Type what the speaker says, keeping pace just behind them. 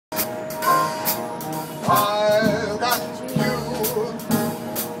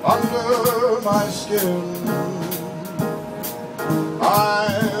skin.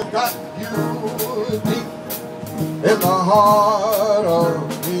 I've got you deep in the heart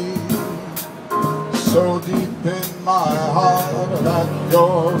of me, so deep in my heart that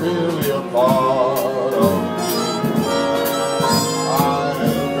you're really a part of me. I've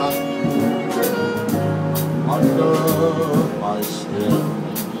got you under my skin.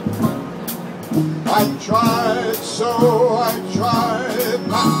 I tried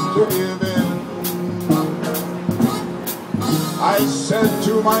not to give in. I said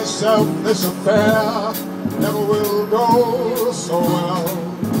to myself, this affair never will go so well.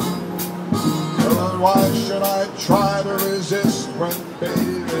 Well, why should I try to resist when,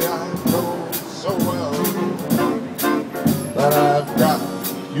 baby, I know so well that I've got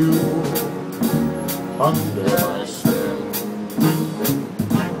you under my skin.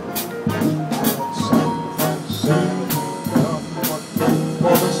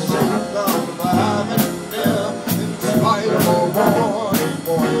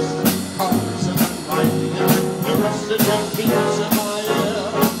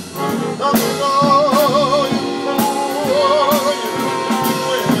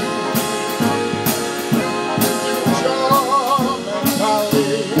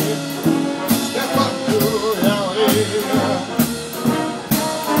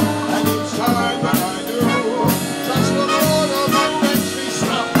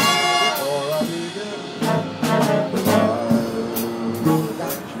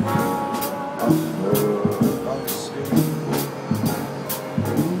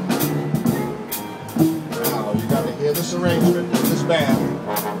 This arrangement with this band,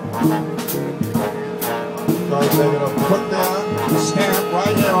 because they're going to put their stamp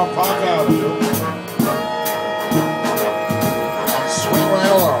right here on Park Avenue and swing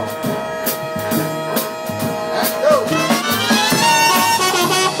right along. And go!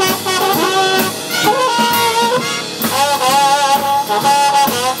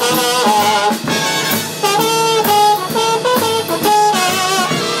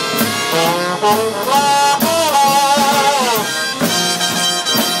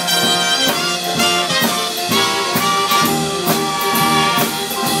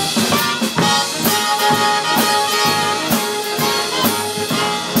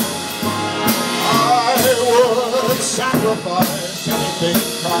 Sacrifice anything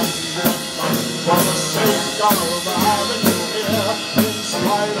possible for the sake of having you here, in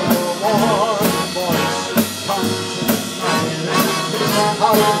spite of the warm voice comes to the night.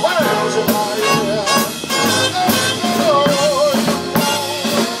 How it wears in my ear, and you know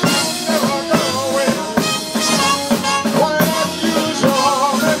never gonna win. Why not use your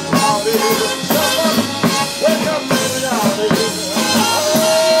mentality? Step up, wake up, reality.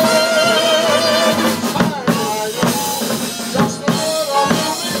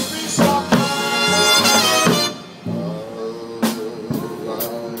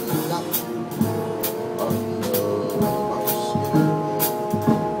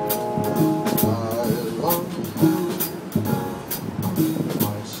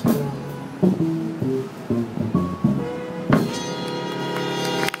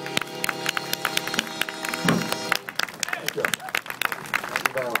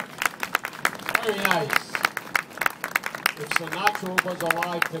 Very nice. If Sinatra was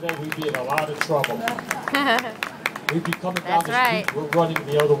alive today, we'd be in a lot of trouble. We'd be coming down the street, we're running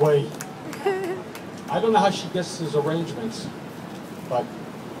the other way. I don't know how she gets his arrangements, but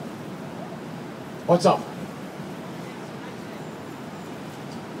what's up?